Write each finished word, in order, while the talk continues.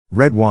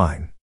Red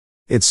wine.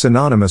 It's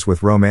synonymous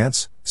with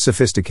romance,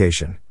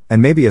 sophistication,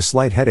 and maybe a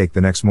slight headache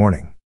the next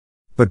morning.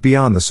 But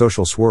beyond the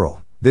social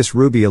swirl, this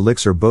ruby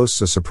elixir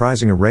boasts a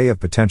surprising array of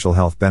potential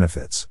health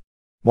benefits.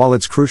 While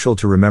it's crucial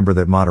to remember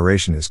that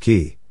moderation is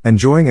key,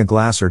 enjoying a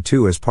glass or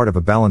two as part of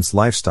a balanced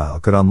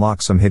lifestyle could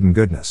unlock some hidden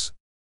goodness.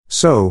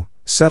 So,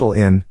 settle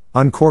in,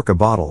 uncork a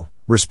bottle,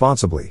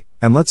 responsibly,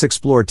 and let's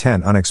explore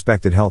 10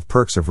 unexpected health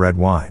perks of red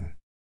wine.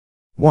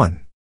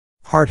 1.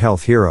 Heart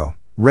health hero.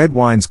 Red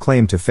wine's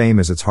claim to fame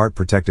is its heart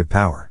protective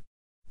power.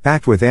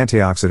 Packed with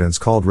antioxidants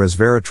called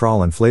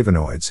resveratrol and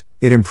flavonoids,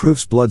 it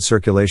improves blood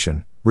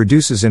circulation,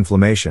 reduces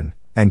inflammation,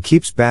 and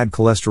keeps bad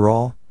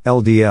cholesterol,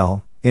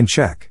 LDL, in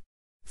check.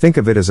 Think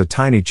of it as a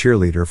tiny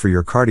cheerleader for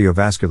your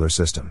cardiovascular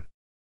system.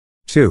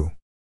 2.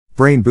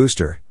 Brain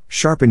booster.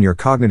 Sharpen your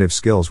cognitive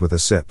skills with a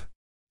sip.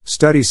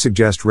 Studies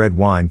suggest red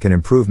wine can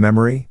improve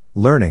memory,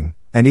 learning,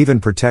 and even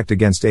protect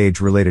against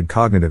age-related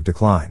cognitive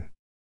decline.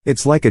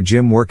 It's like a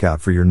gym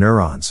workout for your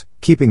neurons,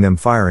 keeping them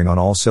firing on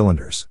all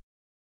cylinders.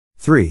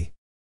 3.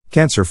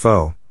 Cancer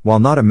foe. While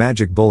not a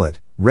magic bullet,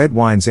 red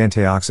wine's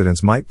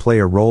antioxidants might play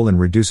a role in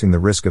reducing the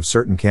risk of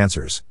certain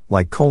cancers,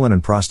 like colon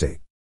and prostate.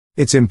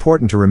 It's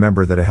important to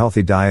remember that a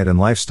healthy diet and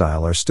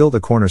lifestyle are still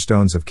the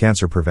cornerstones of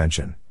cancer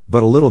prevention,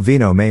 but a little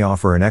vino may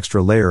offer an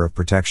extra layer of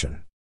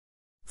protection.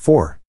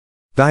 4.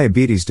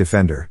 Diabetes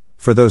defender.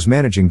 For those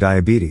managing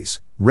diabetes,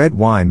 red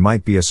wine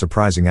might be a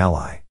surprising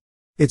ally.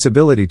 Its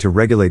ability to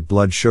regulate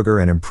blood sugar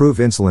and improve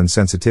insulin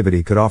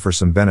sensitivity could offer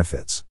some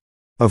benefits.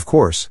 Of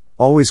course,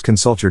 always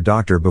consult your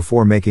doctor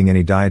before making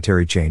any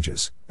dietary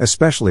changes,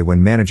 especially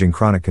when managing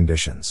chronic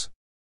conditions.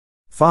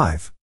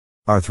 5.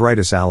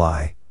 Arthritis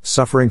ally.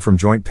 Suffering from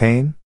joint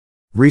pain?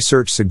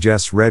 Research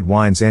suggests red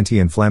wine's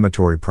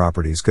anti-inflammatory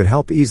properties could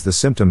help ease the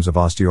symptoms of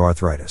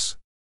osteoarthritis.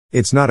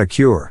 It's not a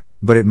cure,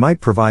 but it might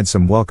provide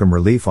some welcome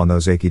relief on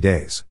those achy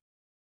days.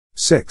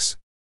 6.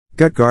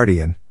 Gut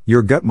guardian.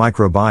 Your gut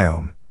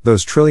microbiome,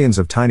 those trillions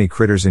of tiny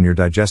critters in your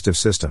digestive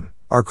system,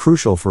 are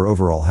crucial for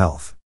overall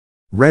health.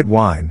 Red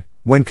wine,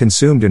 when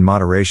consumed in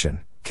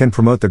moderation, can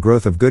promote the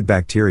growth of good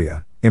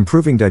bacteria,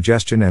 improving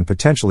digestion and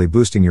potentially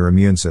boosting your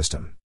immune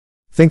system.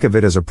 Think of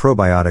it as a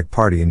probiotic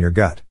party in your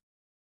gut.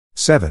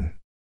 7.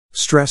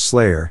 Stress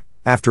slayer.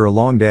 After a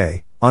long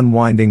day,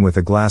 unwinding with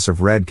a glass of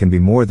red can be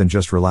more than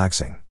just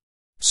relaxing.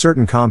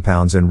 Certain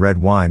compounds in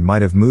red wine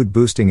might have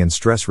mood-boosting and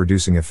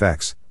stress-reducing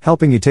effects,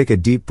 helping you take a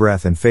deep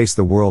breath and face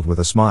the world with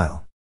a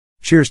smile.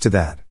 Cheers to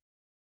that.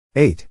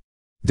 8.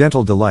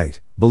 Dental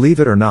delight.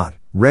 Believe it or not,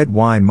 red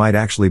wine might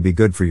actually be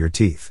good for your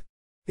teeth.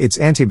 Its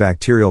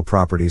antibacterial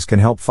properties can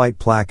help fight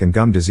plaque and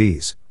gum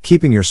disease,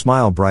 keeping your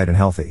smile bright and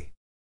healthy.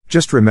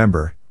 Just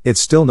remember,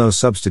 it's still no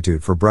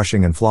substitute for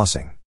brushing and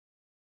flossing.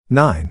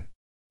 9.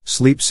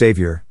 Sleep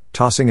savior.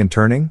 Tossing and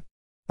turning?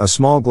 A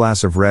small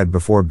glass of red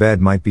before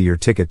bed might be your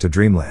ticket to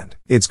dreamland.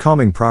 Its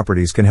calming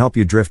properties can help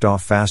you drift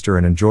off faster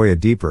and enjoy a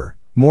deeper,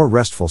 more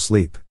restful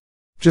sleep.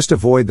 Just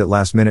avoid that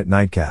last-minute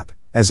nightcap,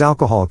 as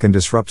alcohol can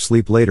disrupt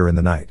sleep later in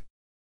the night.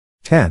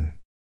 10.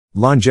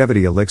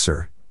 Longevity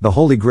elixir. The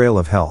holy grail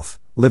of health,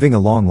 living a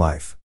long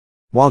life.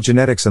 While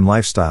genetics and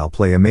lifestyle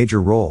play a major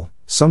role,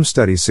 some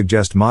studies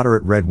suggest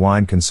moderate red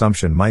wine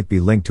consumption might be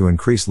linked to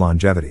increased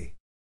longevity.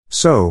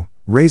 So,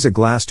 raise a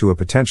glass to a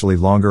potentially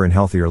longer and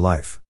healthier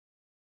life.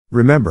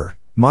 Remember,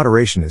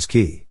 moderation is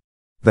key.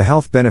 The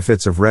health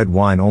benefits of red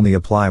wine only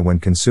apply when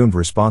consumed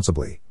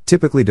responsibly,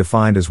 typically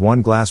defined as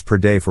 1 glass per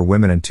day for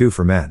women and 2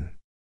 for men.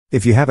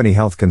 If you have any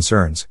health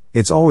concerns,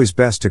 it's always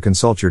best to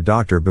consult your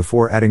doctor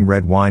before adding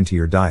red wine to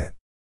your diet.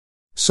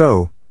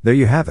 So, there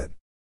you have it.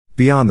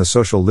 Beyond the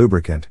social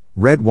lubricant,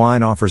 red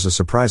wine offers a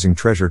surprising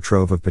treasure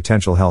trove of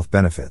potential health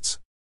benefits.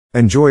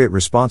 Enjoy it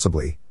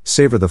responsibly,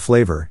 savor the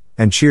flavor,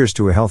 and cheers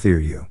to a healthier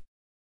you.